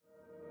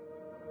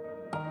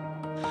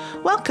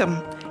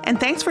Welcome, and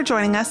thanks for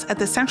joining us at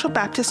the Central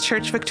Baptist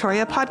Church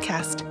Victoria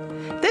podcast.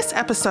 This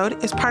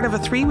episode is part of a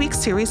 3-week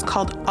series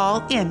called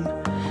All In.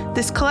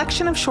 This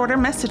collection of shorter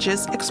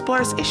messages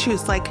explores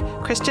issues like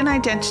Christian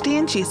identity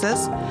in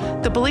Jesus,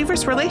 the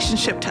believer's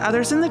relationship to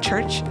others in the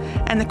church,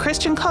 and the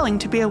Christian calling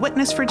to be a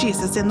witness for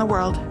Jesus in the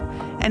world.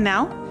 And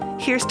now,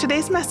 here's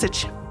today's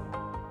message.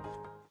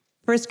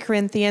 1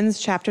 Corinthians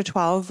chapter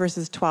 12,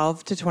 verses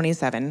 12 to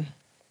 27.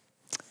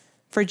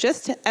 For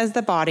just as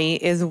the body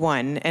is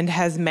one and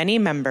has many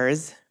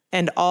members,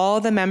 and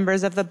all the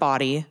members of the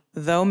body,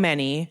 though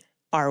many,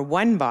 are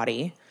one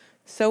body,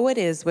 so it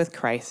is with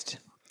Christ.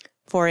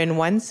 For in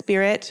one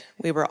Spirit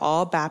we were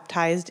all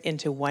baptized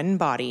into one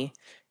body,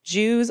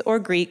 Jews or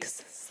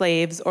Greeks,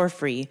 slaves or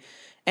free,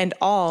 and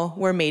all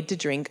were made to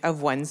drink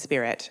of one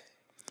Spirit.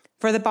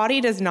 For the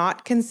body does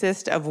not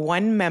consist of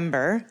one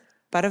member,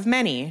 but of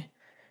many.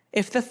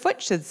 If the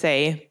foot should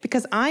say,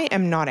 because I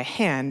am not a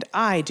hand,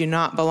 I do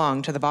not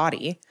belong to the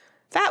body,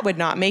 that would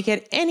not make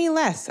it any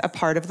less a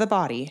part of the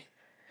body.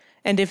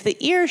 And if the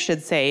ear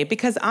should say,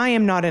 because I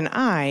am not an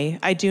eye,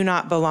 I do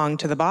not belong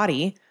to the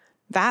body,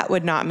 that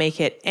would not make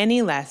it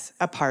any less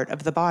a part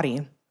of the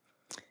body.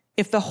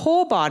 If the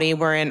whole body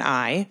were an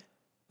eye,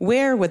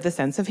 where would the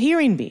sense of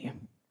hearing be?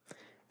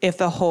 If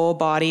the whole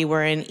body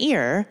were an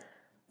ear,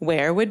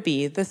 where would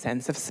be the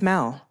sense of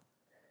smell?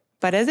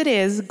 But as it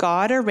is,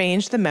 God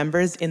arranged the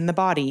members in the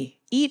body,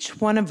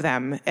 each one of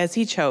them as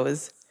he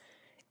chose.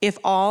 If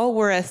all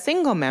were a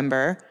single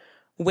member,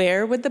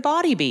 where would the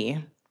body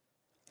be?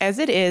 As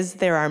it is,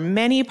 there are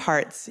many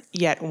parts,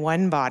 yet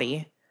one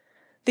body.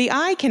 The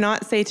eye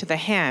cannot say to the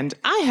hand,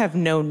 I have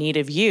no need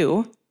of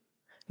you,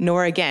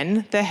 nor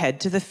again the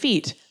head to the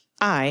feet,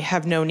 I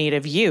have no need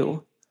of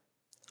you.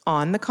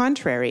 On the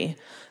contrary,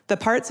 the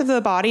parts of the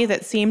body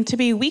that seem to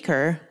be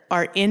weaker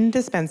are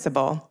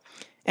indispensable.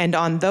 And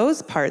on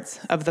those parts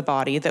of the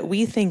body that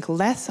we think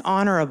less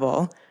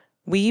honorable,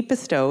 we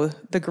bestow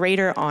the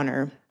greater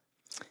honor.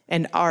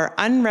 And our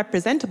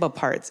unrepresentable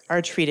parts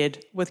are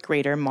treated with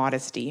greater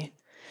modesty,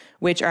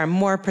 which our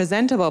more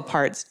presentable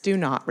parts do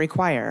not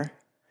require.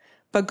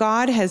 But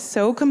God has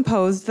so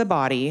composed the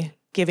body,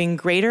 giving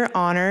greater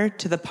honor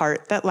to the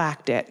part that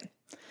lacked it,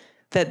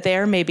 that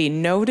there may be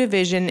no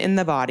division in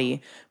the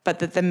body, but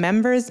that the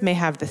members may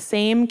have the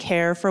same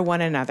care for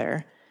one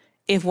another.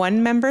 If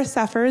one member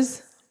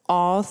suffers,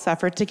 all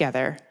suffer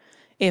together.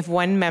 If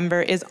one member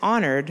is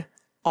honored,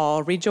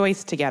 all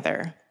rejoice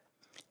together.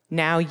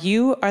 Now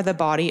you are the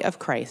body of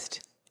Christ,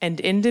 and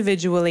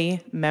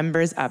individually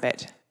members of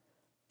it.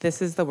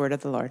 This is the word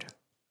of the Lord.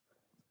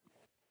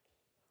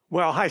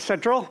 Well, hi,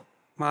 Central.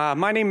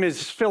 My name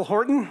is Phil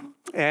Horton,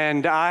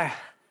 and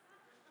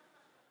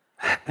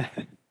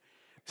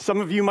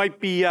some of you might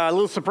be a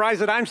little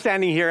surprised that I'm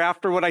standing here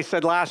after what I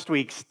said last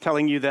week,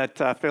 telling you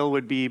that Phil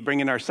would be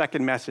bringing our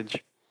second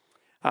message.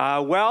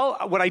 Well,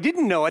 what I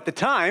didn't know at the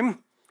time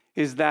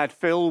is that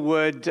Phil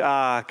would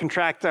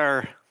contract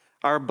our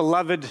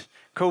beloved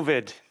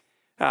COVID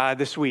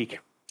this week.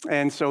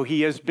 And so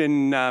he has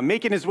been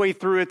making his way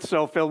through it.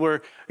 So Phil, we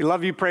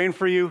love you, praying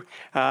for you,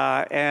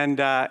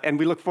 and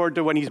we look forward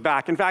to when he's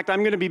back. In fact, I'm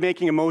going to be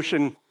making a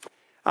motion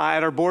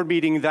at our board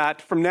meeting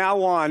that from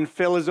now on,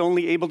 Phil is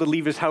only able to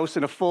leave his house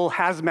in a full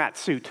hazmat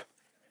suit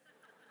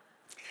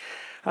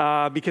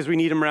because we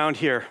need him around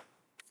here.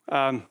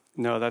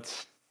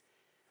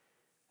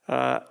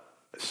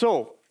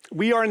 So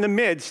we are in the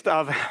midst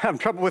of, I have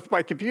trouble with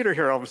my computer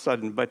here all of a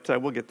sudden, but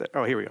we'll get there.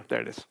 Oh, here we go. There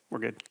it is. We're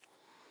good.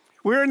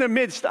 We're in the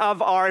midst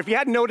of if you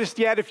hadn't noticed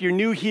yet, if you're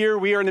new here,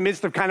 we are in the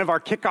midst of kind of our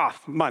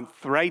kickoff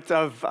month, right,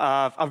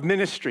 of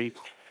ministry.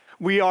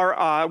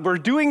 We're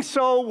doing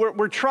so.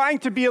 We're trying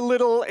to be a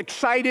little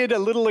excited, a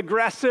little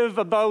aggressive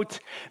about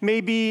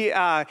maybe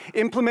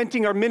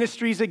implementing our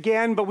ministries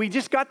again. But we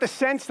just got the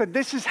sense that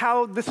this is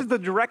the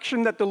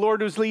direction that the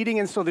Lord was leading.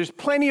 And so there's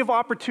plenty of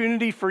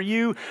opportunity for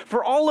you,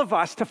 for all of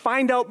us to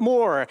find out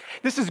more.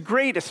 This is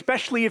great,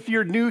 especially if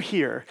you're new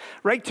here,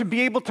 right? To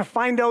be able to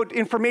find out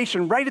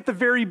information right at the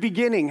very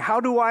beginning.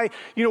 How do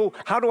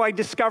I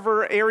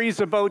discover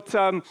areas about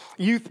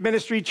youth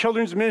ministry,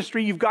 children's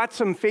ministry? You've got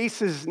some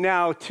faces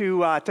now to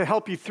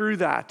help you through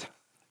that.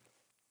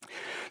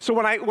 So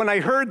when I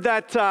heard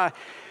that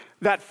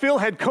Phil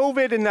had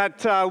COVID and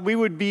that we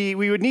would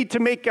need to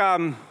make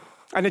an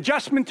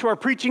adjustment to our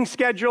preaching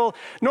schedule,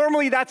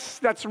 normally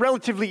that's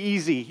relatively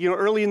easy.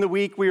 Early in the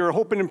week we were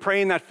hoping and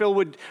praying that Phil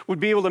would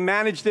be able to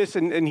manage this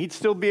and he'd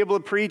still be able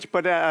to preach.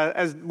 But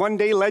as one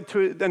day led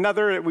to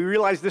another, we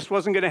realized this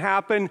wasn't going to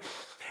happen.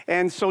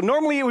 And so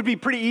normally it would be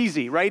pretty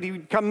easy, right? He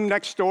would come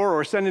next door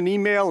or send an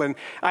email and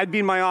I'd be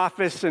in my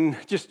office and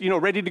just,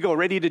 ready to go,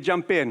 ready to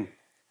jump in.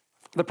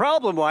 The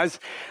problem was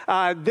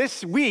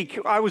this week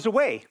I was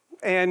away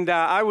and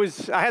I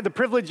had the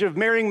privilege of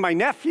marrying my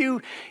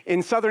nephew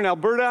in southern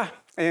Alberta.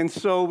 And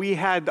so we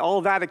had all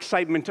that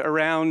excitement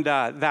around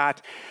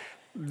that.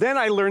 Then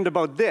I learned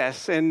about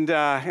this. And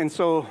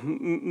so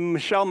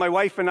Michelle, my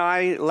wife, and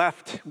I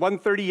left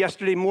 1:30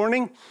 yesterday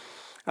morning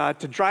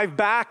to drive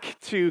back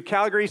to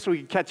Calgary so we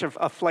could catch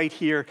a flight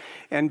here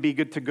and be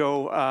good to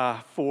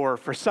go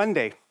for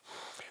Sunday.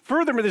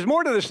 Furthermore, there's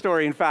more to the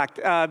story, in fact,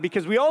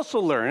 because we also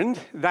learned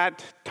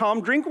that Tom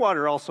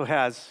Drinkwater also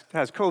has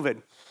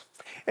COVID.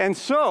 And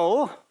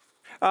so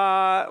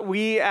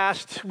we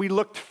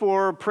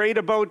prayed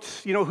about,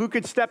 who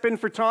could step in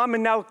for Tom,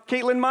 and now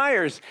Caitlin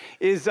Myers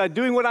is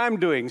doing what I'm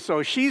doing.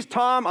 So she's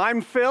Tom,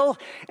 I'm Phil,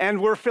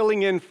 and we're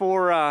filling in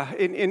for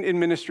in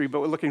ministry,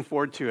 but we're looking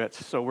forward to it.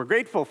 So we're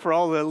grateful for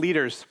all the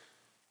leaders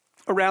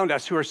around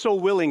us who are so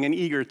willing and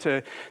eager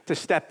to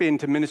step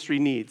into ministry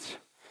needs.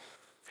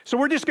 So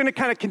we're just going to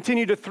kind of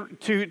continue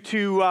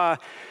to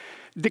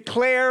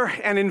declare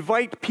and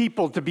invite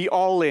people to be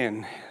all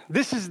in.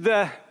 This is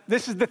the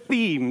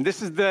theme.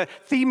 This is the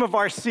theme of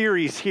our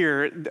series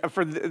here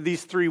for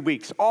these 3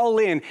 weeks, all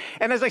in.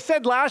 And as I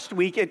said last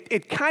week,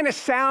 it kind of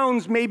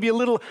sounds maybe a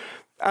little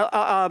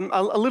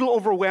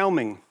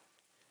overwhelming.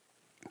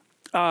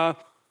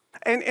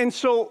 And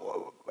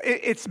so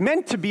it's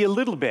meant to be a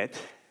little bit,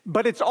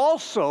 but it's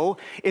also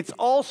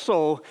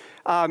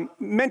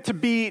meant to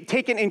be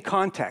taken in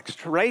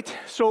context, right?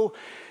 So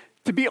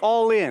to be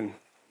all in.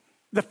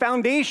 The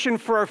foundation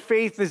for our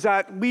faith is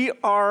that we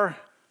are,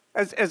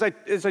 as I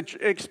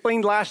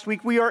explained last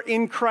week, we are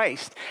in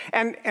Christ.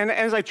 And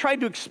as I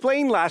tried to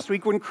explain last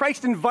week, when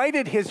Christ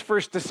invited his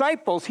first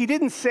disciples, he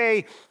didn't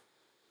say,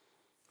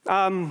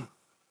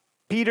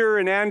 Peter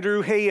and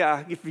Andrew, hey,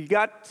 if you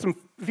got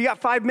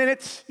 5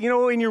 minutes,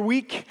 in your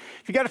week,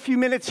 if you got a few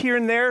minutes here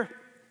and there,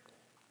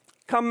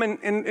 come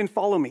and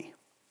follow me.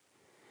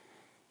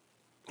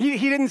 He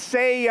didn't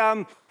say,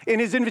 in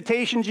his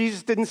invitation,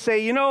 Jesus didn't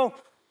say,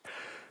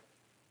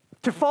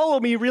 to follow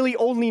me really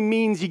only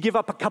means you give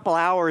up a couple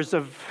hours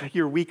of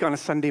your week on a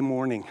Sunday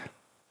morning,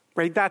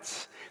 right?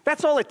 That's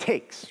all it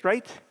takes,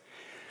 right?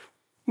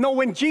 No,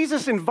 when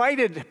Jesus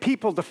invited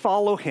people to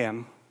follow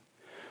him,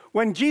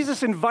 when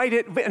Jesus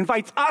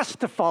invites us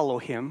to follow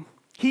him,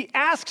 he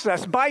asks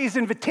us by his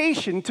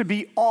invitation to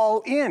be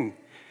all in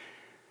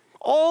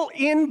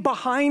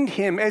behind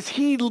him as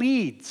he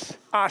leads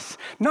us,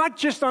 not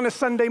just on a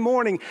Sunday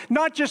morning,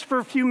 not just for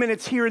a few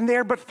minutes here and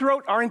there, but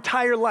throughout our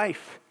entire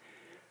life.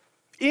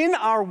 In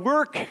our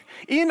work,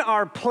 in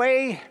our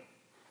play,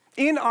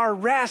 in our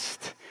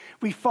rest,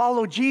 we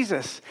follow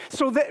Jesus.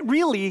 So that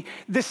really,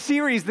 this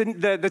series,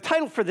 the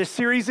title for this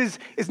series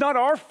is not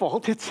our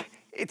fault, it's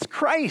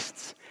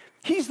Christ's.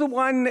 He's the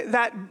one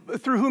that,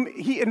 through whom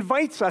he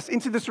invites us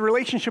into this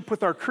relationship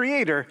with our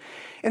Creator,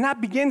 and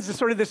that begins the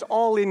sort of this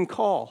all-in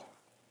call.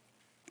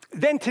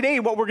 Then today,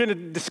 what we're going to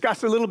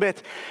discuss a little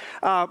bit,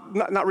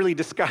 not really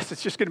discuss,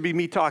 it's just going to be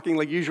me talking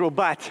like usual,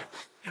 but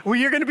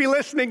you're going to be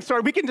listening.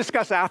 Sorry, we can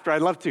discuss after,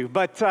 I'd love to,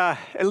 but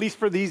at least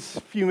for these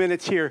few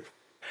minutes here,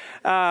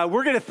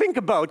 we're going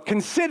to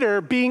consider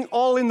being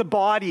all in the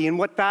body and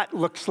what that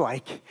looks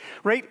like,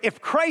 right?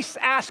 If Christ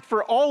asked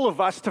for all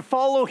of us to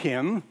follow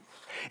him,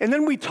 and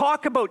then we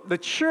talk about the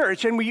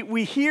church, and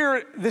we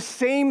hear the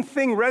same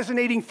thing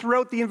resonating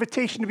throughout the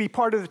invitation to be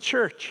part of the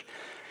church,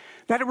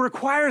 that it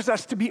requires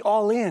us to be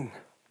all in.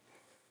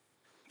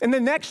 And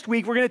then next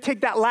week, we're going to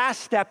take that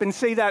last step and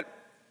say that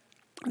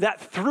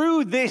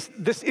through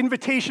this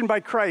invitation by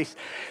Christ,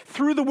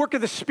 through the work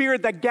of the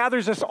Spirit that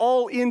gathers us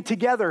all in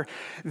together,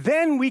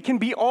 then we can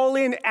be all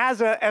in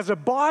as a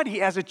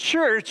body, as a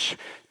church,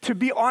 to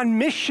be on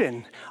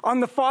mission, on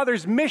the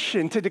Father's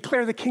mission to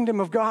declare the kingdom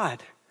of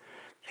God.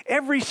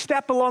 Every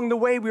step along the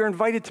way, we are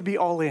invited to be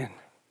all in.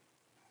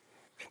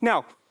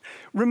 Now,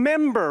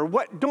 remember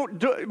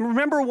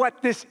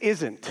what this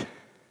isn't.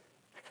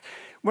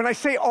 When I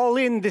say all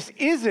in, this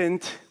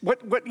isn't,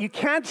 what you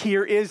can't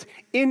hear is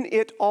in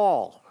it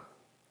all,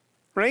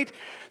 right?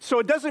 So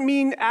it doesn't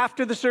mean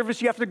after the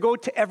service you have to go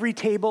to every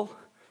table,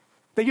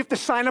 that you have to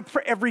sign up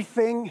for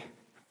everything,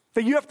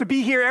 that you have to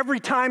be here every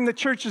time the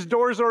church's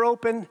doors are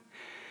open,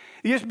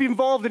 you have to be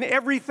involved in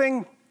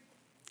everything.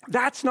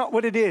 That's not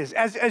what it is.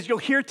 As you'll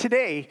hear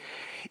today,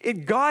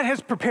 God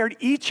has prepared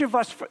each of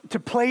us to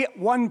play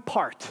one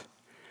part.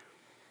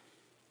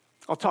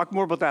 I'll talk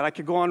more about that. I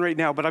could go on right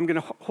now, but I'm going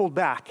to hold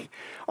back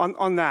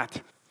on that.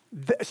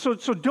 So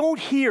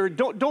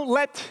don't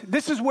let,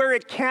 this is where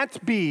it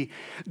can't be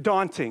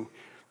daunting.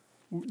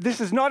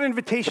 This is not an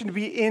invitation to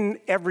be in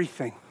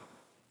everything,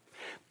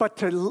 but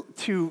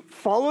to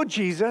follow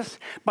Jesus.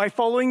 By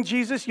following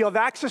Jesus, you have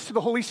access to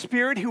the Holy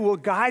Spirit who will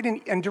guide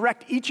and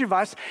direct each of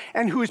us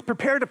and who has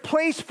prepared a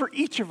place for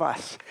each of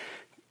us,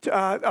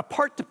 a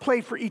part to play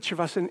for each of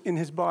us in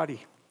his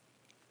body.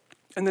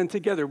 And then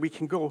together we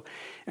can go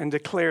and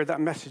declare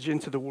that message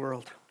into the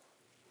world.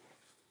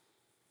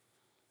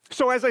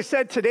 So as I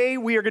said, today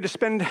we are going to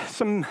spend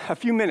a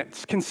few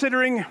minutes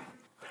considering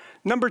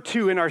number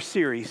 2 in our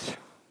series,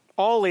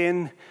 all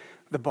in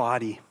the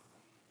body.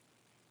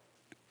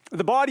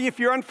 The body, if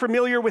you're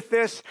unfamiliar with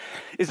this,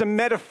 is a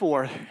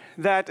metaphor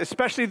that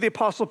especially the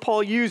Apostle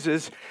Paul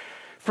uses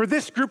for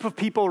this group of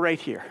people right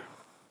here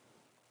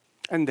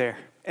and there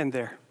and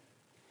there.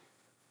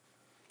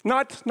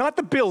 Not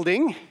the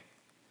building.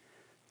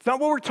 It's not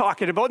what we're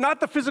talking about, not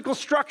the physical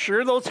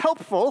structure, though it's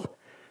helpful,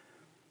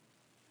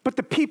 but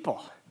the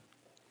people.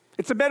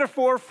 It's a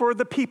metaphor for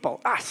the people,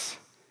 us,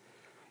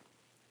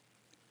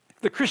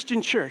 the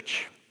Christian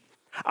church.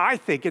 I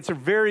think it's a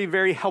very,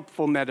 very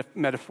helpful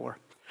metaphor.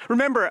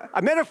 Remember,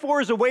 a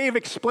metaphor is a way of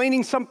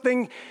explaining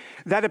something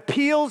that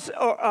appeals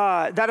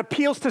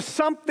to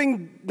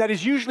something that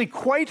is usually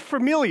quite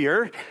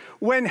familiar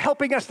when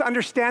helping us to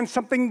understand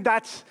something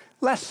that's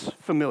less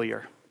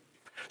familiar.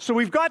 So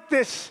we've got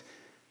this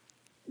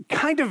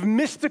kind of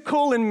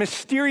mystical and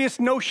mysterious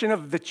notion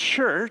of the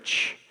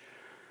church,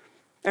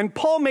 and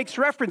Paul makes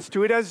reference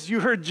to it, as you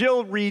heard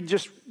Jill read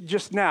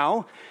just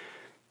now,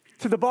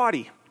 to the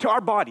body, to our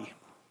body.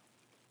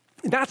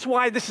 And that's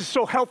why this is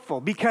so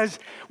helpful, because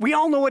we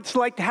all know what it's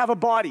like to have a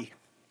body.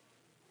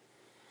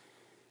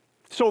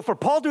 So for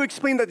Paul to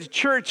explain that the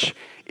church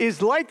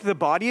is like the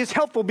body is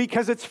helpful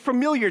because it's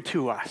familiar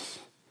to us.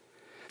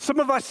 Some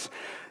of us,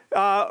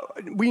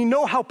 we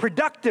know how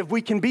productive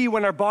we can be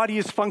when our body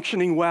is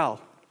functioning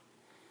well.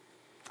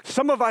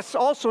 Some of us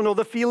also know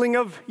the feeling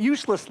of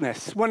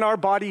uselessness when our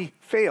body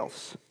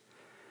fails.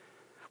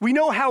 We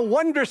know how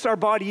wondrous our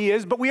body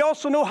is, but we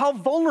also know how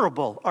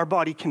vulnerable our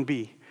body can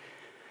be.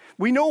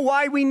 We know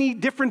why we need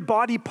different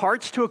body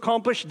parts to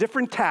accomplish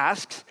different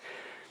tasks,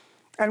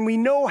 and we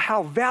know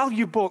how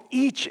valuable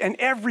each and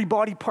every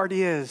body part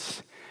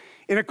is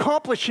in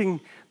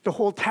accomplishing the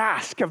whole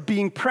task of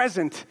being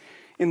present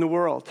in the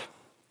world.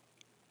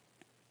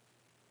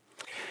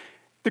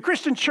 The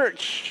Christian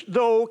church,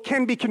 though,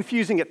 can be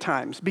confusing at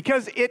times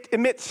because it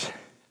emits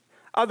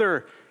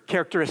other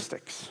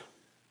characteristics.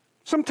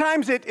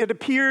 Sometimes it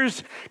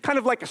appears kind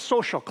of like a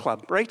social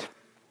club, right?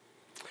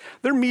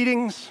 There are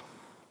meetings,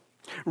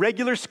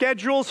 regular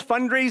schedules,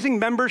 fundraising,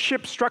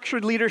 membership,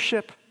 structured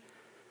leadership.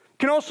 It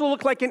can also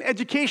look like an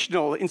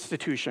educational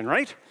institution,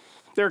 right?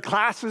 There are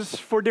classes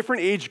for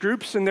different age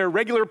groups, and there are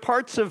regular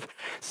parts of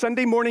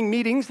Sunday morning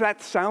meetings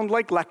that sound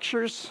like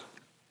lectures.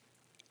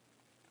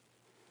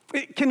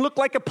 It can look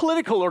like a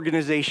political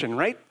organization,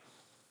 right?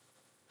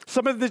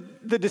 Some of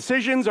the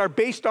decisions are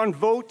based on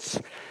votes,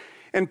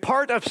 and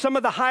part of some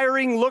of the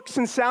hiring looks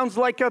and sounds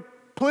like a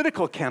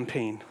political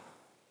campaign.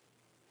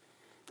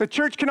 The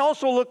church can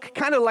also look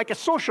kind of like a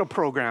social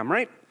program,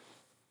 right?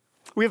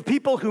 We have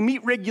people who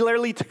meet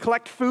regularly to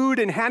collect food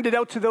and hand it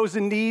out to those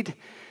in need.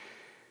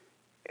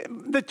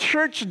 The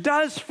church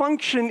does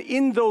function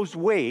in those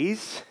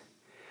ways,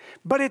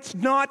 but it's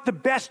not the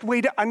best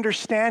way to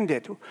understand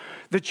it.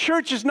 The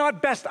church is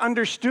not best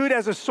understood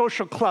as a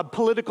social club,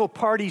 political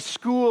party,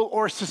 school,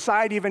 or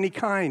society of any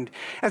kind.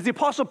 As the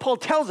Apostle Paul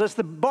tells us,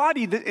 the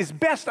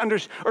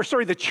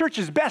church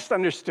is best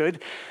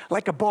understood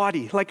like a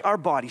body, like our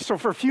body. So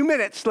for a few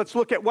minutes, let's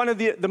look at one of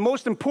the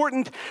most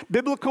important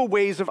biblical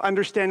ways of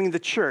understanding the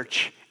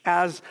church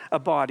as a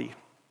body.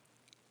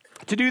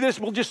 To do this,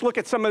 we'll just look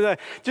at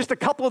just a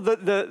couple of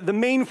the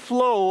main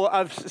flow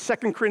of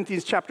 2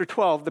 Corinthians chapter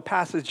 12, the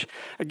passage,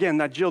 again,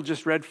 that Jill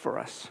just read for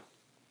us.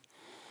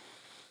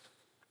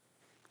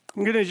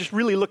 I'm going to just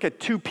really look at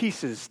two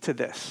pieces to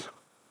this.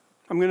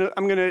 I'm going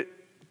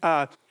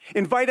to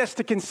invite us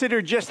to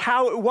consider just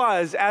how it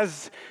was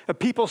as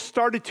people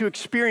started to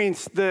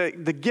experience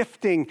the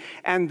gifting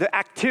and the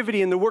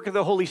activity and the work of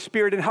the Holy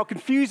Spirit, and how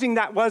confusing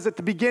that was at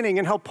the beginning,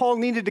 and how Paul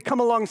needed to come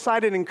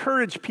alongside and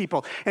encourage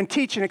people and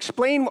teach and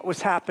explain what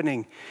was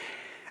happening.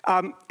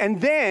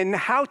 And then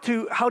how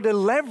to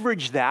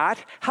leverage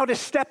that, how to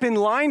step in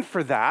line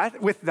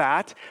with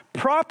that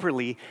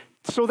properly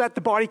so that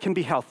the body can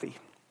be healthy.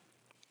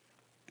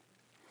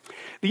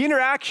 The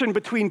interaction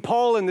between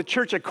Paul and the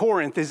church at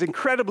Corinth is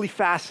incredibly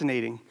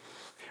fascinating.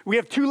 We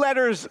have 2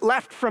 letters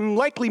left from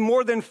likely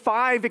more than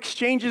 5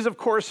 exchanges of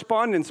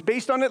correspondence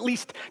based on at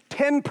least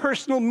 10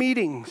 personal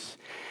meetings.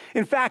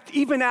 In fact,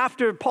 even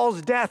after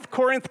Paul's death,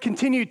 Corinth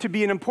continued to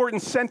be an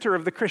important center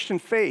of the Christian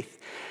faith.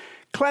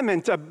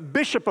 Clement, a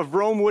bishop of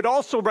Rome, would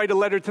also write a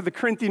letter to the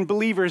Corinthian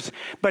believers,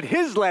 but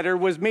his letter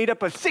was made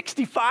up of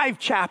 65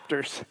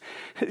 chapters.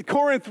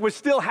 Corinth was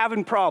still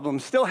having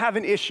problems, still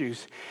having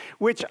issues,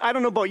 which I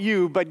don't know about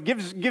you, but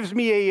gives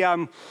me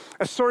a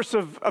source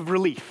of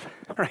relief,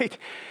 right?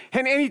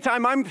 And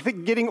anytime I'm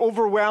getting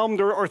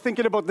overwhelmed or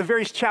thinking about the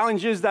various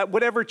challenges that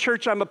whatever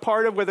church I'm a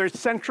part of, whether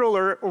it's Central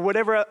or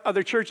whatever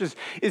other churches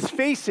is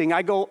facing,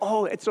 I go,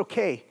 oh, it's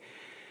okay.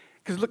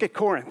 Because look at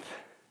Corinth,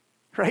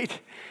 right?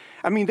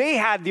 I mean, they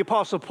had the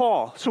Apostle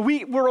Paul, so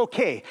we're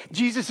okay.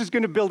 Jesus is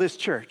going to build his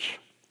church.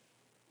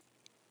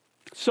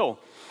 So,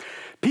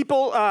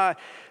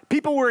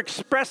 people were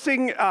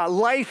expressing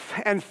life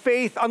and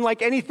faith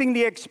unlike anything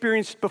they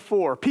experienced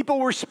before.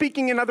 People were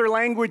speaking in other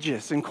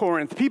languages in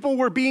Corinth. People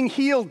were being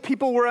healed.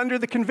 People were under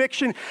the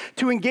conviction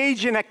to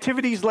engage in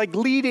activities like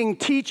leading,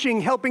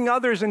 teaching, helping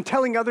others, and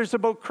telling others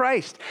about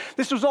Christ.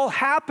 This was all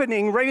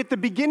happening right at the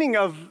beginning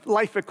of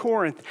life at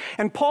Corinth.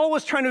 And Paul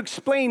was trying to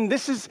explain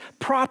this is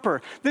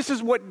proper. This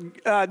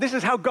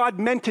is how God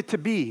meant it to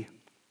be.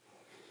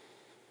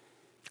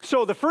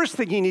 So the first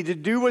thing he needed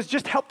to do was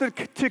just help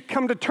to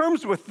come to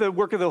terms with the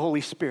work of the Holy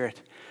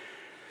Spirit.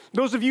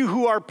 Those of you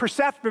who are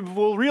perceptive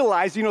will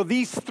realize,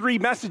 these 3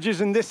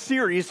 messages in this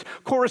series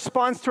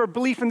corresponds to our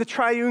belief in the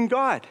triune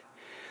God.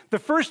 The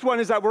first one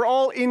is that we're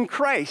all in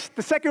Christ.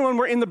 The second one,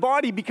 we're in the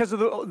body because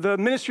of the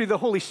ministry of the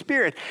Holy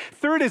Spirit.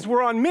 Third is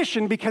we're on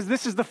mission because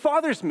this is the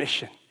Father's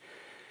mission.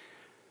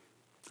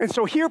 And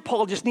so here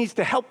Paul just needs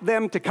to help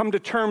them to come to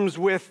terms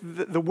with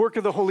the work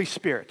of the Holy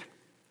Spirit.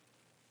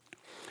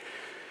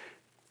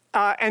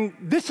 And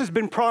this has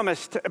been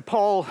promised.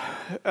 Paul,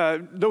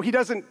 though he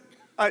doesn't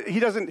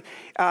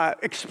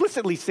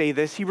explicitly say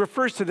this, he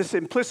refers to this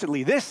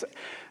implicitly.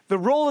 The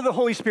role of the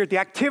Holy Spirit, the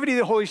activity of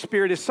the Holy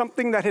Spirit is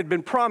something that had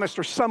been promised,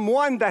 or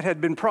someone that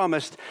had been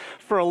promised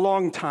for a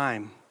long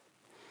time.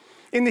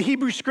 In the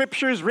Hebrew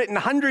Scriptures, written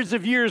hundreds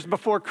of years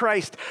before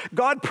Christ,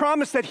 God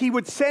promised that he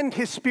would send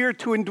his Spirit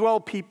to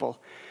indwell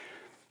people.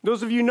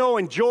 Those of you know,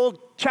 in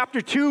Joel chapter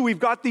 2, we've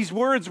got these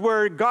words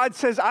where God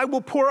says, I will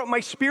pour out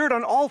my Spirit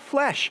on all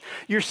flesh.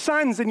 Your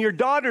sons and your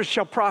daughters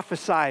shall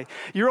prophesy.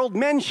 Your old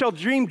men shall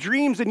dream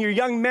dreams, and your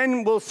young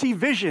men will see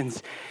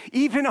visions.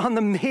 Even on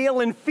the male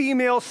and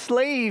female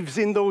slaves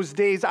in those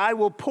days, I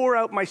will pour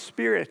out my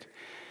Spirit.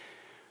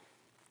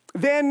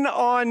 Then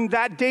on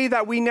that day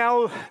that we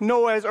now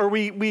know as, or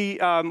we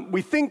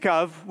think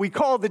of, we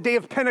call the day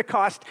of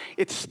Pentecost,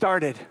 it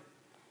started.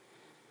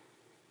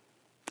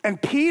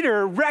 And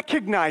Peter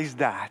recognized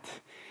that.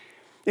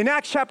 In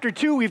Acts chapter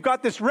 2, we've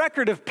got this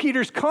record of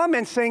Peter's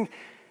comments saying,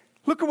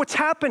 look at what's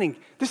happening.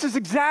 This is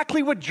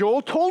exactly what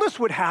Joel told us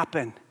would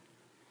happen.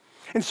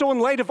 And so in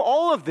light of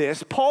all of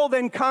this, Paul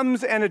then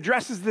comes and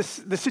addresses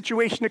the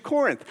situation at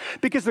Corinth,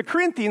 because the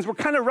Corinthians were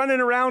kind of running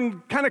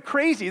around kind of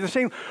crazy. They're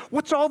saying,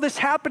 what's all this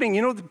happening?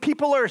 You know, the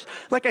people are,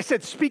 like I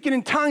said, speaking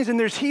in tongues, and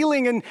there's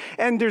healing,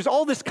 and there's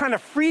all this kind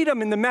of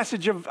freedom in the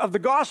message of the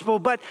gospel,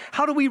 but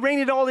how do we rein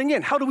it all in?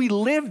 How do we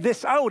live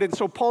this out? And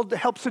so Paul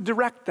helps to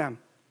direct them.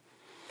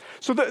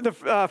 So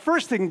the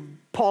first thing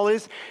Paul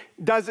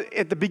does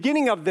at the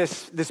beginning of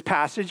this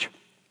passage,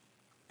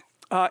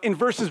 in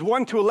verses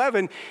 1 to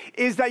 11,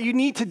 is that you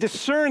need to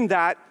discern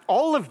that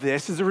all of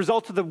this is a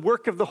result of the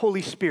work of the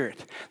Holy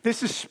Spirit.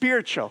 This is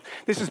spiritual.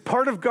 This is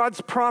part of God's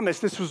promise.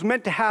 This was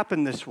meant to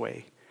happen this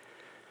way.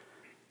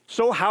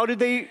 So how did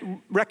they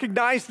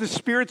recognize the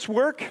Spirit's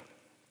work?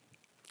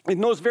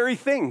 In those very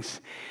things.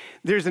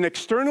 There's an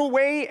external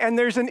way and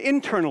there's an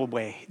internal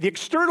way. The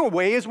external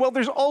way is, well,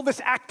 there's all this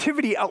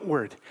activity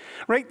outward,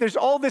 right? There's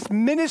all this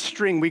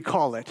ministering, we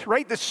call it,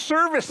 right? The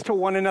service to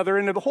one another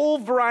in a whole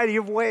variety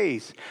of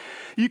ways.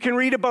 You can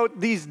read about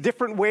these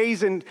different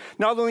ways, and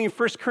not only in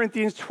 1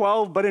 Corinthians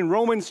 12, but in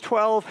Romans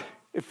 12,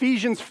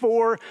 Ephesians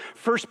 4,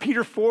 1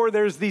 Peter 4,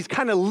 there's these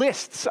kind of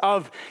lists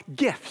of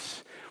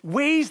gifts,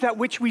 ways that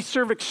which we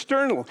serve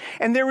external.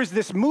 And there was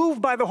this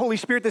move by the Holy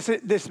Spirit,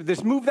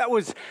 this move that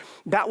was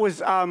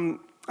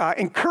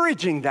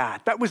encouraging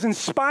that was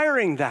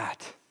inspiring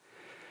that.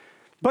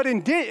 But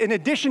in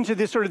addition to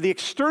this sort of the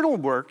external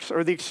works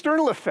or the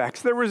external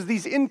effects, there was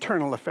these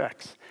internal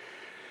effects.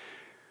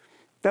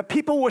 That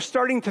people were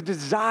starting to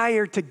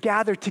desire to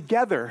gather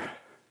together.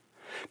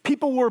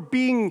 People were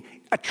being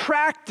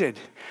attracted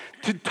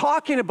to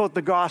talking about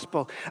the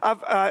gospel,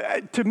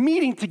 to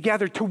meeting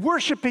together, to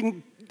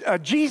worshiping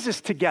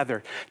Jesus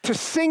together, to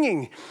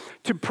singing,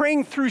 to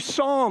praying through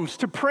Psalms,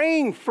 to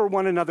praying for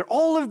one another.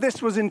 All of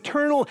this was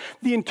internal,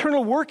 the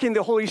internal work in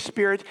the Holy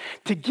Spirit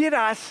to get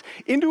us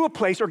into a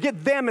place, or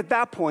get them at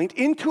that point,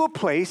 into a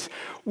place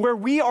where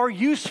we are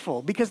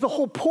useful, because the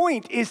whole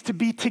point is to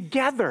be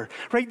together,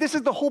 right? This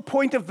is the whole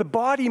point of the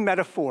body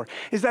metaphor,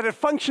 is that it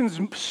functions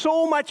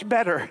so much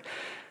better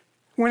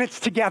when it's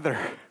together,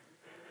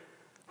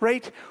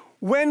 right?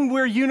 When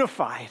we're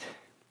unified.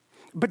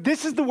 But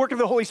this is the work of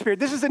the Holy Spirit.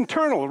 This is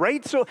internal,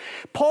 right? So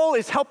Paul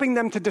is helping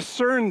them to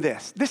discern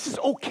this. This is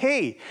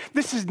okay.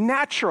 This is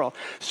natural.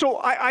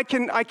 So I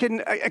can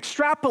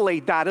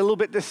extrapolate that a little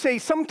bit to say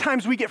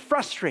sometimes we get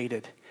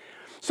frustrated.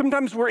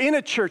 Sometimes we're in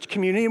a church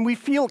community and we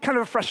feel kind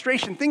of a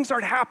frustration. Things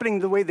aren't happening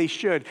the way they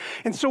should.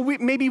 And so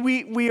maybe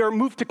we are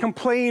moved to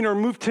complain or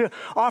moved to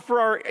offer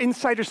our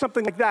insight or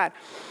something like that.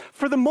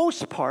 For the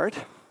most part,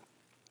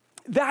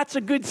 that's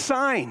a good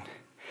sign.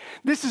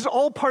 This is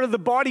all part of the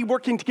body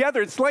working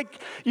together. It's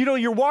like, you know,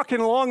 you're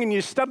walking along and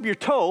you stub your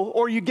toe,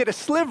 or you get a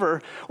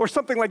sliver or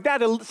something like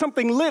that,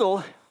 something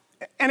little,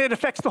 and it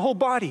affects the whole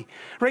body,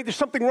 right? There's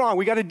something wrong.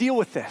 We got to deal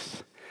with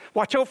this.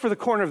 Watch out for the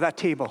corner of that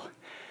table.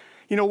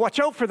 You know, watch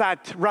out for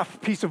that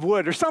rough piece of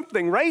wood or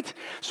something, right?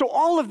 So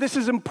all of this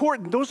is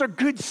important. Those are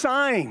good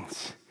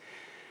signs.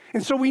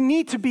 And so we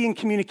need to be in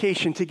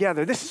communication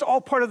together. This is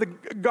all part of the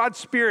God's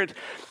Spirit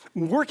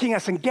working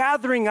us and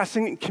gathering us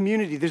in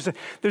community.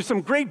 There's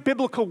some great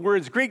biblical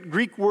words, great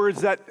Greek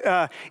words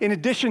that, in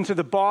addition to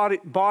the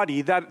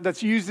body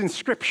that's used in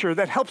Scripture,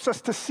 that helps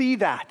us to see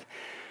that.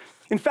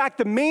 In fact,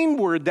 the main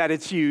word that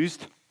it's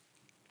used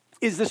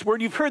is this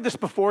word, you've heard this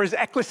before, is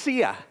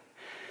ecclesia,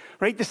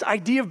 right? This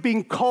idea of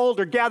being called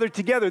or gathered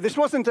together. This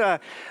wasn't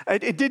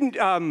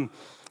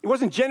it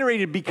wasn't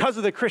generated because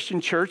of the Christian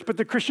church, but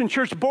the Christian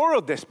church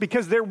borrowed this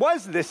because there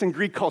was this in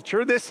Greek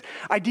culture, this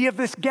idea of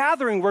this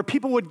gathering where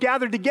people would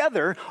gather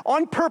together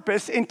on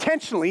purpose,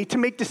 intentionally, to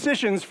make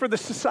decisions for the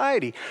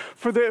society,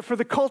 for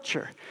the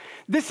culture.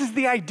 This is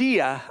the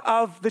idea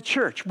of the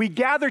church. We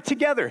gather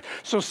together.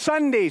 So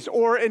Sundays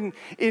or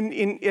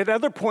at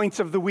other points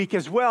of the week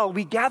as well,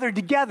 we gather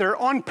together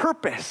on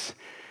purpose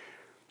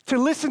to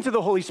listen to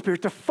the Holy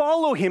Spirit, to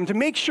follow him, to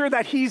make sure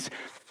that he's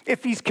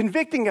if he's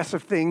convicting us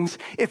of things,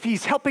 if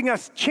he's helping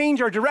us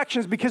change our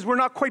directions because we're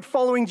not quite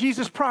following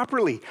Jesus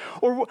properly,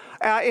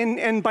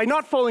 and by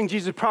not following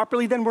Jesus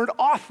properly, then we're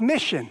off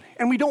mission,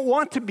 and we don't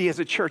want to be as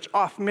a church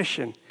off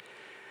mission.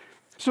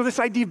 So this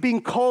idea of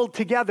being called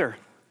together,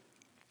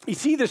 you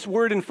see this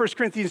word in 1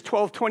 Corinthians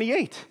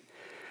 12:28.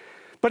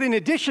 But in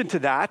addition to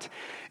that,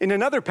 in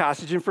another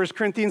passage in 1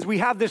 Corinthians, we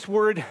have this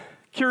word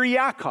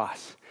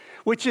kuriakos,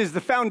 which is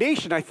the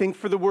foundation, I think,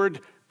 for the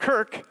word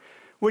kirk,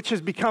 which has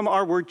become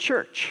our word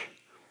church.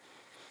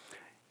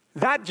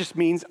 That just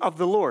means of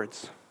the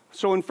Lord's.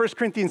 So in 1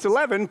 Corinthians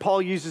 11,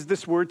 Paul uses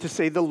this word to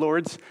say the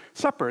Lord's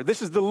Supper.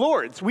 This is the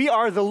Lord's. We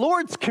are the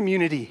Lord's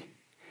community.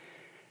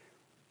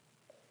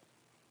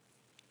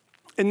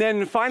 And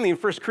then finally in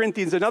 1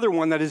 Corinthians, another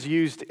one that is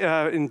used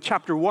in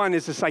chapter 1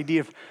 is this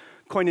idea of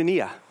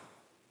koinonia.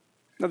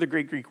 Another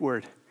great Greek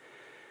word.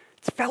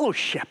 It's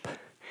fellowship.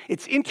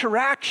 It's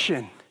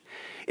interaction.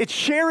 It's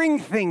sharing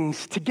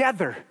things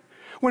together.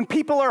 When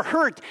people are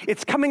hurt,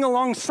 it's coming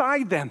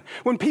alongside them.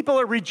 When people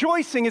are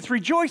rejoicing, it's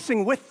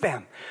rejoicing with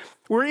them.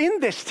 We're in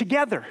this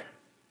together.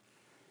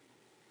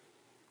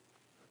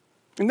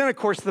 And then, of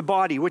course, the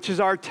body, which is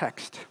our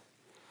text.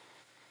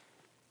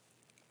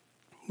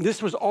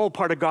 This was all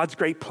part of God's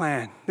great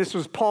plan. This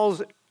was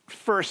Paul's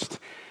first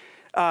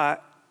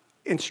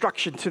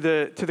instruction to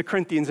the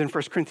Corinthians in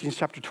 1 Corinthians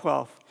chapter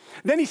 12.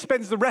 Then he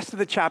spends the rest of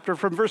the chapter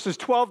from verses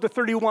 12 to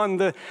 31,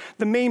 the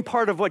main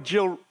part of what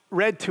Jill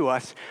read to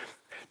us,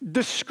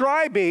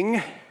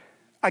 describing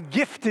the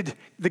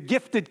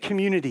gifted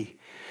community,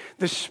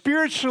 the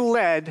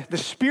Spirit-led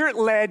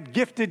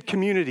gifted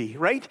community,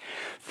 right?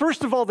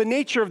 First of all, the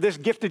nature of this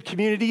gifted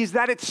community is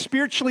that it's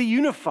spiritually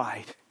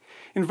unified.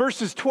 In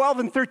verses 12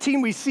 and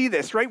 13, we see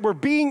this, right? We're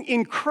being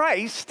in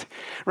Christ,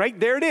 right?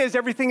 There it is.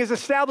 Everything is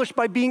established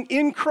by being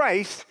in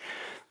Christ.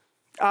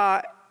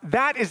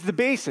 That is the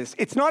basis.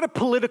 It's not a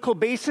political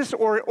basis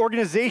or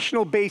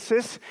organizational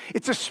basis.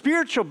 It's a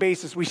spiritual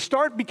basis. We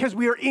start because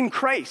we are in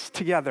Christ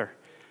together.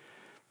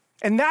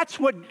 And that's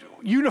what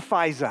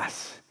unifies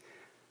us.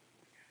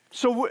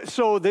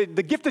 So the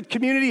gifted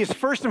community is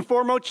first and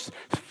foremost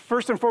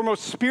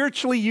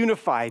spiritually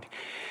unified.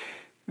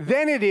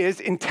 Then it is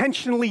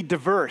intentionally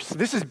diverse.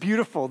 This is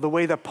beautiful, the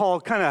way that Paul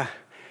kind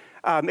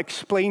of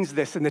explains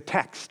this in the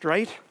text,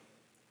 right?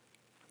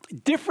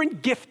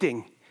 Different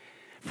gifting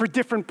for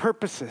different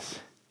purposes,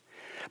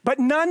 but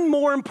none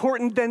more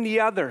important than the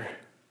other.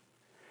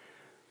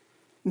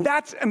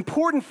 That's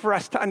important for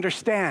us to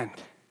understand,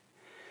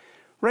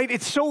 right?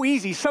 It's so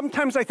easy.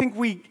 Sometimes I think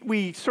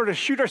we sort of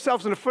shoot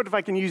ourselves in the foot, if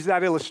I can use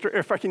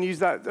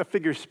that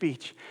figure of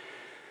speech.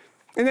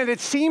 And then it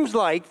seems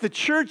like the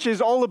church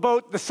is all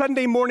about the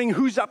Sunday morning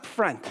who's up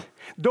front.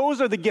 Those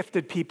are the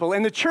gifted people.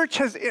 And the church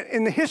has,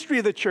 in the history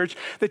of the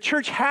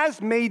church has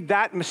made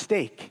that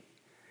mistake.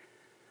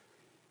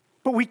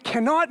 But we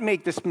cannot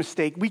make this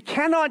mistake. We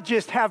cannot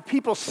just have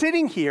people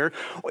sitting here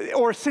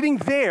or sitting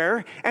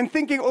there and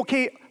thinking,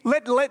 okay,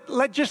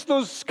 let just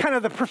those kind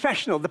of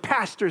the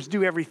pastors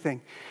do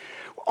everything.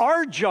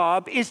 Our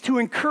job is to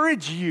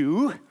encourage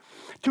you,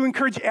 to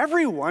encourage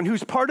everyone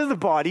who's part of the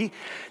body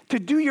to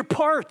do your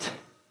part.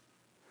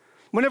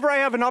 Whenever I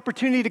have an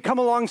opportunity to come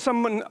along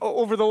someone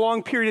over the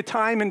long period of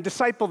time and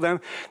disciple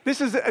them, this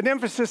is an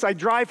emphasis I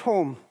drive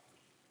home.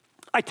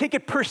 I take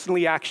it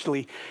personally,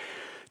 actually,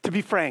 to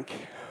be frank.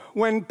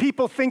 When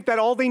people think that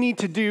all they need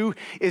to do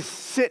is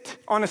sit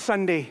on a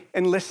Sunday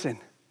and listen.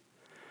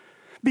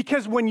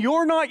 Because when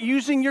you're not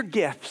using your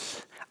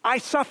gifts, I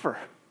suffer,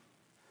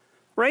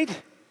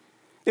 right?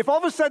 If all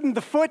of a sudden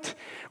the foot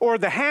or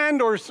the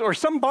hand or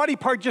some body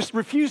part just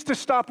refuse to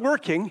stop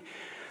working,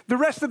 the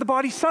rest of the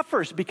body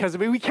suffers because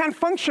of it. We can't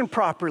function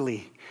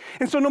properly.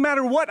 And so no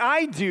matter what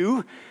I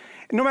do,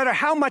 no matter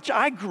how much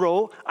I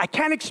grow, I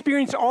can't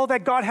experience all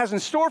that God has in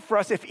store for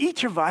us if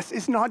each of us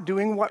is not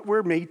doing what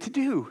we're made to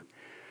do.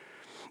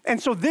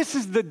 And so this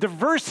is the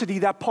diversity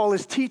that Paul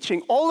is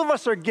teaching. All of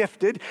us are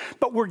gifted,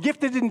 but we're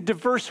gifted in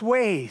diverse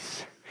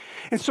ways.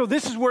 And so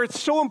this is where it's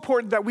so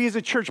important that we as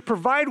a church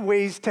provide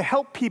ways to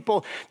help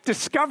people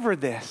discover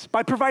this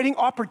by providing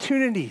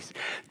opportunities,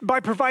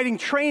 by providing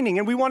training.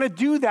 And we want to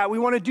do that. We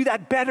want to do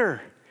that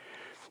better.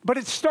 But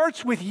it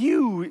starts with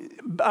you,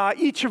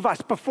 each of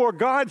us, before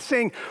God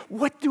saying,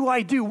 what do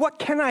I do? What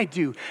can I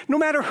do? No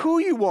matter who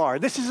you are.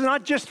 This is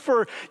not just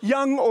for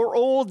young or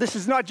old. This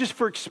is not just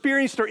for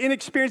experienced or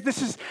inexperienced.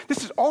 This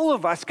is all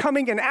of us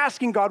coming and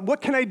asking God,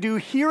 what can I do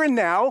here and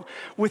now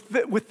with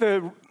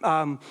the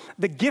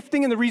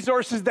gifting and the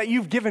resources that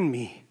you've given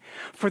me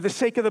for the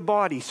sake of the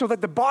body, so that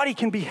the body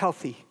can be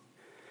healthy.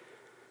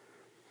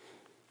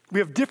 We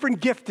have different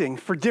gifting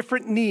for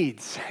different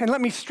needs. And let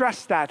me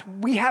stress that.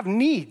 We have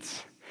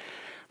needs.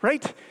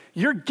 Right?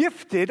 You're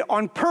gifted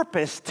on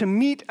purpose to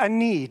meet a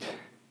need.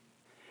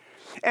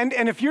 And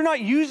if you're not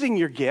using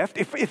your gift,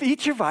 if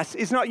each of us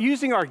is not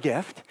using our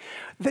gift,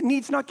 the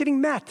need's not getting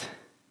met.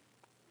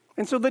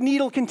 And so the need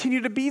will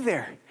continue to be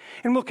there,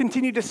 and we'll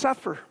continue to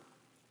suffer.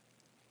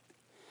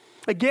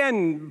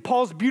 Again,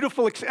 Paul's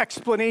beautiful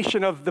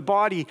explanation of the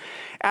body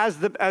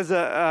as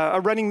a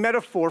running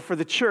metaphor for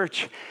the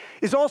church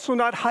is also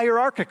not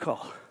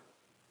hierarchical.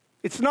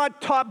 It's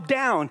not top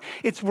down.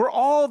 It's we're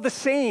all the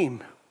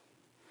same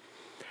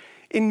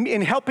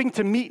in helping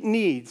to meet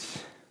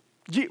needs.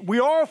 We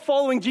are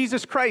following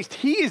Jesus Christ.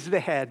 He is the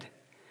head,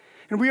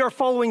 and we are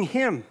following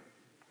him.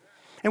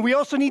 And we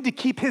also need to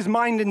keep his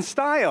mind in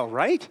style,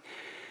 right?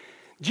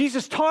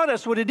 Jesus taught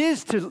us what it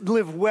is to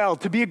live well,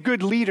 to be a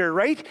good leader,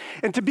 right?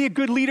 And to be a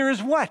good leader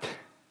is what?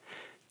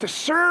 To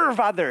serve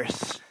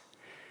others.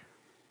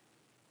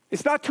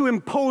 It's not to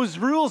impose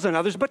rules on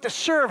others, but to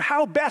serve.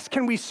 How best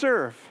can we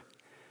serve?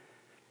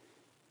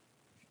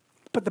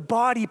 But the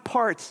body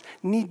parts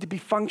need to be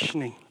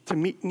functioning to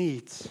meet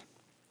needs.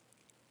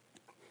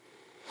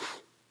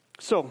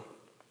 So,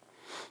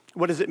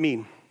 what does it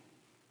mean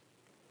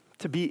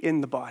to be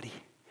in the body?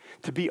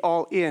 To be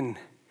all in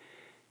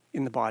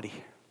the body?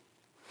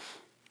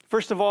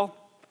 First of all,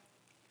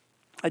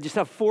 I just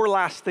have 4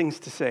 last things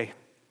to say.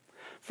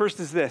 First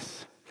is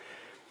this.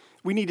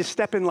 We need to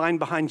step in line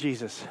behind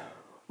Jesus.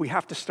 We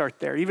have to start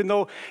there. Even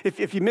though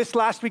if you missed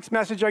last week's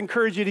message, I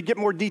encourage you to get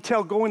more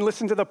detail. Go and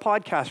listen to the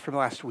podcast from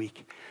last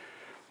week.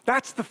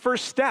 That's the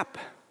first step.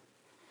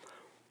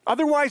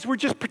 Otherwise, we're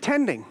just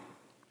pretending.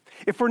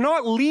 If we're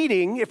not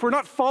leading, if we're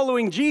not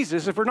following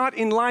Jesus, if we're not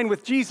in line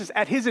with Jesus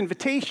at his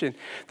invitation,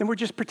 then we're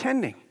just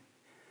pretending.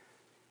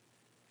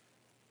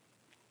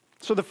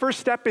 So the first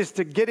step is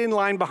to get in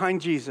line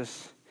behind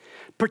Jesus,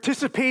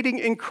 participating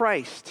in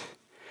Christ.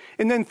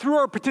 And then through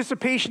our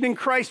participation in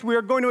Christ, we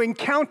are going to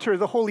encounter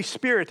the Holy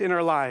Spirit in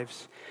our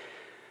lives.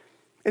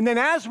 And then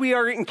as we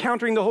are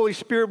encountering the Holy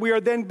Spirit, we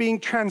are then being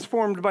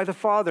transformed by the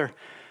Father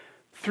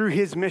through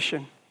his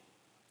mission.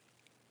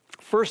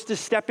 First is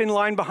step in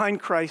line behind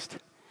Christ.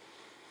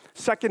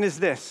 Second is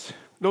this.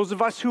 Those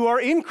of us who are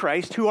in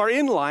Christ, who are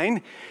in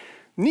line,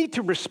 need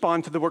to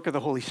respond to the work of the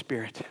Holy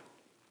Spirit.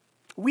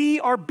 We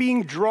are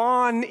being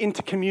drawn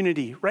into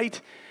community, right?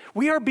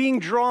 We are being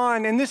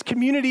drawn. In this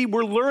community,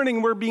 we're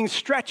learning, we're being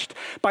stretched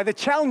by the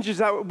challenges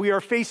that we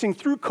are facing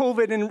through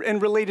COVID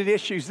and related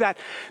issues, that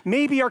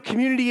maybe our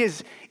community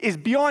is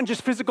beyond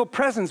just physical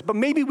presence, but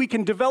maybe we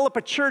can develop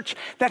a church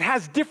that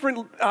has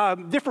different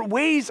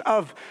ways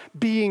of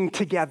being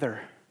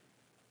together.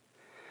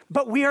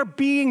 But we are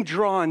being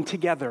drawn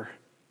together.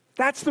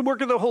 That's the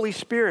work of the Holy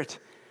Spirit.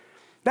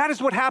 That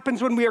is what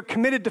happens when we are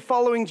committed to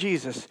following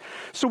Jesus.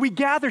 So we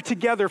gather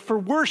together for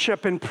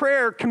worship and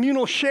prayer,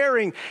 communal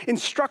sharing,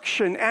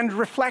 instruction, and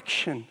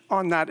reflection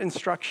on that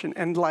instruction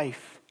and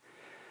life.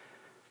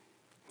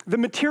 The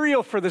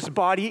material for this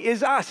body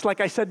is us,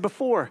 like I said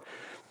before.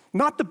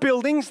 Not the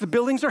buildings. The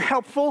buildings are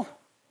helpful.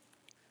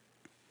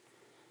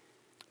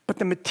 But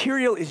the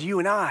material is you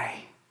and I.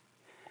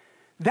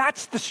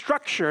 That's the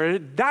structure.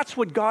 That's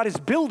what God is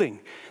building.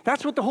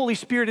 That's what the Holy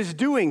Spirit is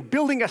doing,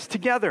 building us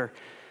together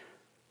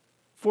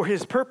for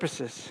his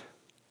purposes.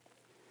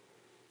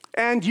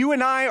 And you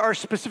and I are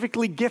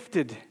specifically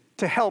gifted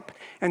to help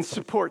and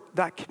support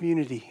that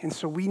community. And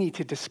so we need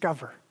to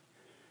discover.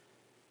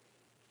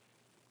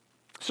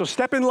 So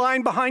step in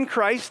line behind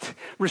Christ,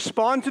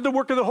 respond to the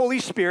work of the Holy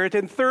Spirit.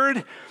 And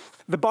third,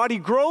 the body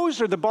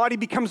grows or the body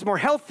becomes more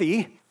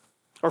healthy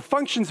or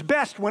functions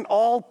best when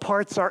all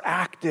parts are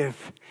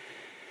active.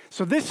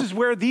 So this is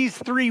where these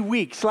 3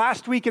 weeks,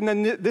 last week and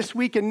then this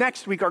week and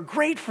next week, are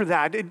great for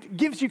that. It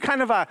gives you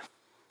kind of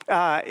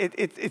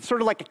it's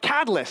sort of like a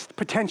catalyst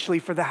potentially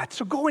for that.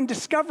 So go and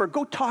discover,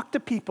 go talk to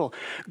people,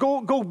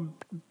 go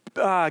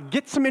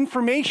get some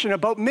information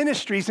about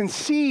ministries and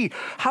see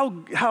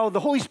how the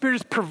Holy Spirit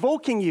is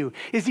provoking you.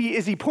 Is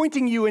he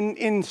pointing you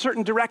in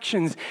certain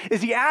directions?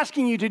 Is he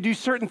asking you to do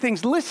certain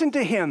things? Listen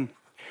to him,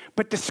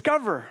 but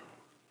discover.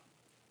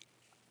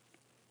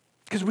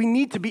 Because we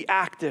need to be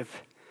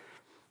active.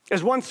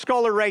 As one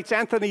scholar writes,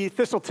 Anthony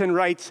Thistleton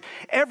writes,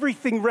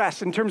 everything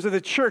rests in terms of the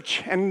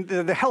church and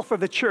the health of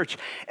the church.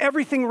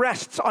 Everything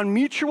rests on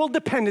mutual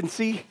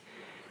dependency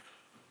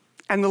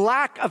and the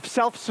lack of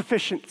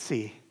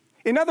self-sufficiency.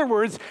 In other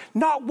words,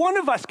 not one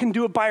of us can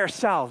do it by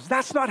ourselves.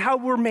 That's not how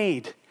we're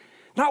made.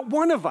 Not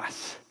one of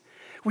us.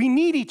 We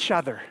need each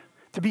other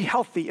to be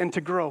healthy and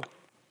to grow.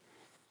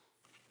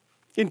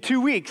 In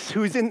 2 weeks,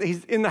 he's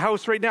in the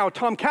house right now,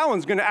 Tom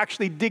Cowan's going to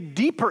actually dig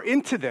deeper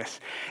into this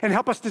and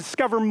help us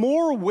discover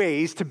more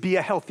ways to be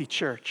a healthy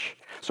church.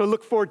 So I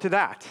look forward to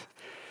that.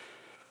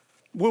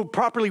 We'll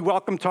properly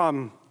welcome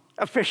Tom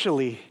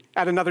officially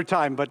at another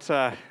time,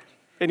 but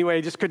anyway,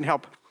 I just couldn't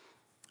help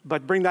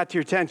but bring that to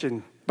your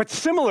attention. But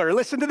similar,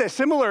 listen to this,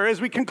 similar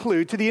as we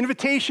conclude to the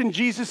invitation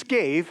Jesus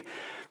gave,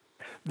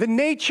 the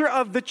nature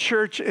of the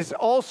church is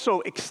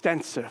also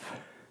extensive.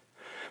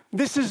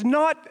 This is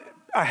not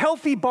A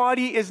healthy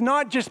body is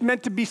not just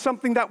meant to be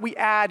something that we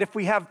add if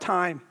we have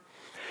time.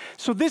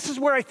 So this is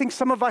where I think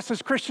some of us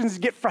as Christians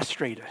get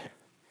frustrated,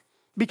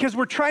 because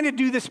we're trying to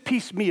do this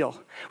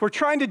piecemeal. We're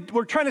trying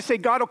to say,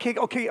 God,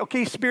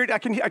 okay, Spirit, I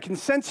can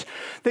sense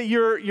that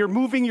you're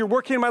moving, you're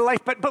working in my life,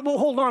 but well,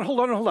 hold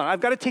on.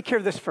 I've got to take care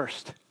of this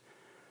first.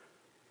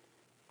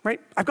 right?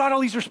 I've got all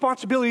these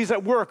responsibilities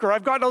at work, or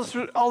I've got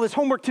all this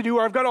homework to do,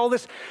 or I've got all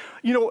this,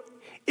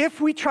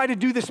 if we try to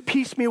do this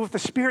piecemeal with the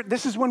Spirit,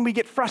 this is when we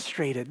get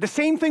frustrated. The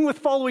same thing with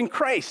following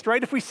Christ,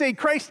 right? If we say,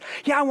 Christ,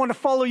 yeah, I want to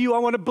follow you. I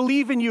want to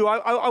believe in you.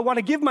 I want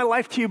to give my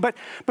life to you, but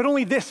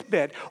only this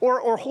bit.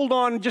 Or hold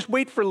on, just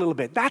wait for a little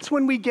bit. That's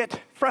when we get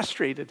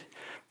frustrated.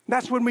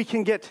 That's when we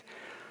can get,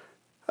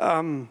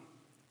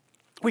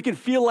 we can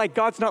feel like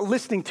God's not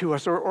listening to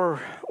us or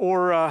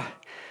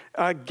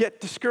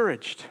get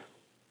discouraged.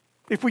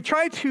 If we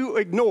try to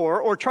ignore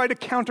or try to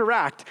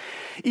counteract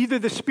either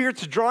the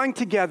Spirit's drawing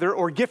together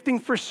or gifting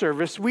for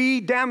service,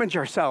 we damage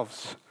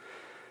ourselves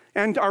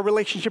and our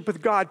relationship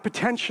with God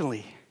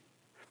potentially.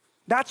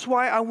 That's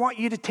why I want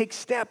you to take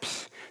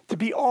steps to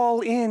be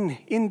all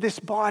in this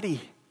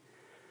body.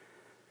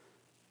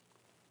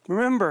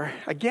 Remember,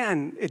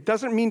 again, it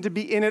doesn't mean to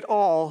be in it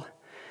all,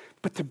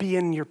 but to be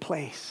in your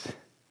place.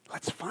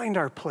 Let's find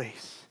our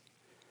place.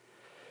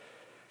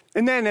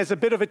 And then, as a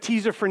bit of a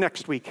teaser for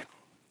next week,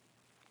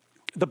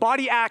 the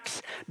body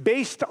acts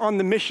based on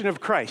the mission of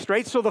Christ,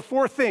 right? So the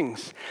 4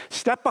 things: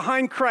 step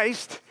behind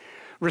Christ,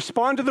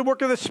 respond to the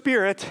work of the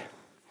Spirit,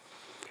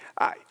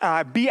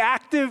 be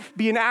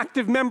an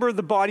active member of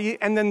the body,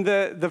 and then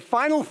the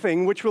final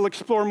thing, which we'll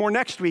explore more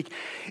next week,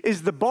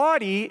 is the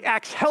body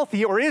acts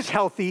healthy or is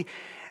healthy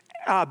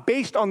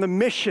based on the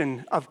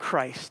mission of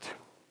Christ.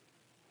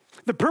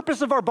 The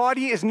purpose of our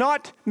body is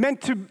not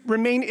meant to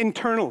remain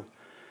internal.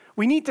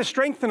 We need to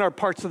strengthen our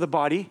parts of the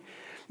body,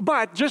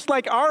 but just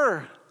like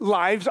our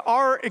lives,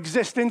 our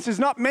existence is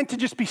not meant to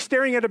just be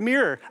staring at a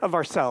mirror of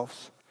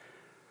ourselves,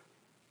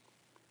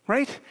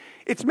 right?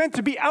 It's meant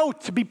to be out,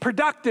 to be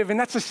productive, and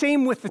that's the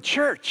same with the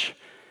church.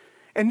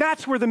 And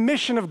that's where the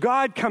mission of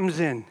God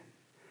comes in.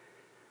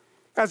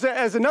 As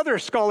another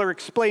scholar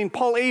explained,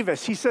 Paul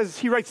Avis,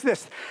 he writes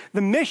this: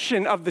 the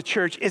mission of the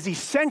church is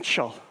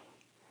essential.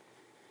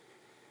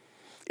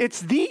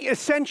 It's the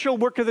essential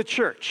work of the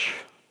church.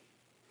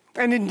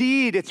 And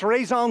indeed, it's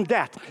raison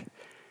d'etre.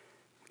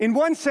 In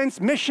one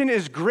sense, mission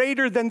is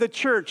greater than the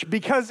church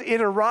because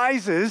it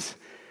arises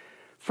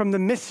from the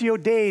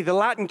missio Dei, the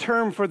Latin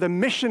term for the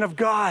mission of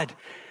God,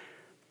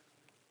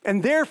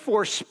 and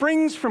therefore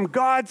springs from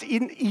God's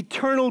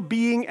eternal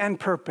being and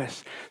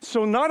purpose.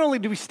 So not only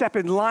do we step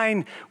in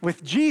line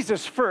with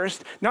Jesus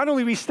first, not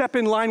only do we step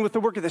in line with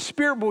the work of the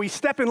Spirit, but we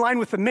step in line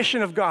with the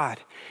mission of God.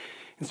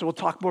 And so we'll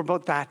talk more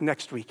about that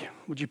next week.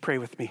 Would you pray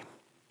with me?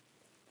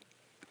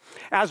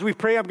 As we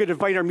pray, I'm going to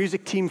invite our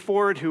music team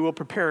forward who will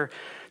prepare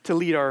to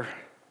lead our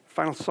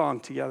final song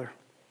together.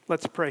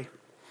 Let's pray.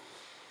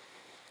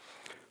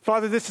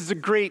 Father, this is a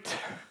great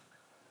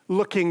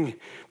looking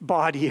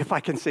body, if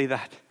I can say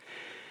that.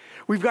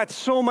 We've got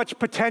so much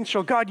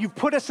potential. God, you've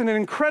put us in an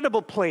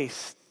incredible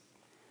place.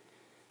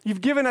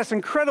 You've given us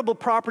incredible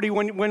property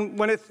when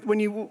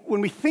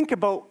we think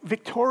about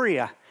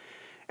Victoria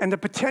and the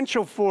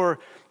potential for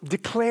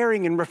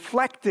declaring and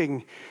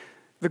reflecting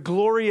the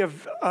glory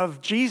of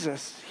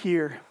Jesus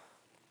here.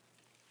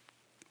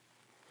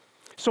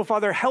 So,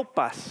 Father, help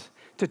us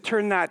to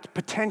turn that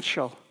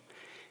potential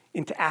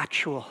into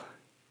actual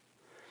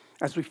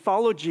as we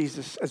follow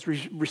Jesus, as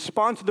we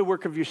respond to the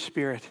work of your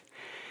Spirit,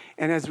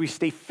 and as we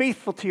stay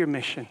faithful to your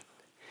mission.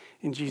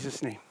 In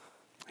Jesus' name,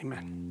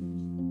 amen.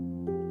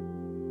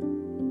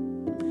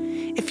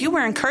 If you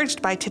were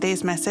encouraged by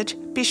today's message,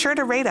 be sure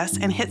to rate us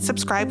and hit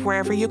subscribe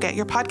wherever you get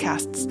your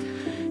podcasts.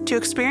 To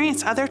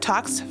experience other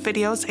talks,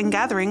 videos, and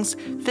gatherings,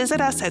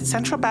 visit us at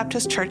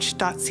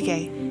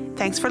centralbaptistchurch.ca.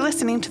 Thanks for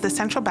listening to the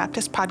Central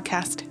Baptist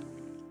Podcast.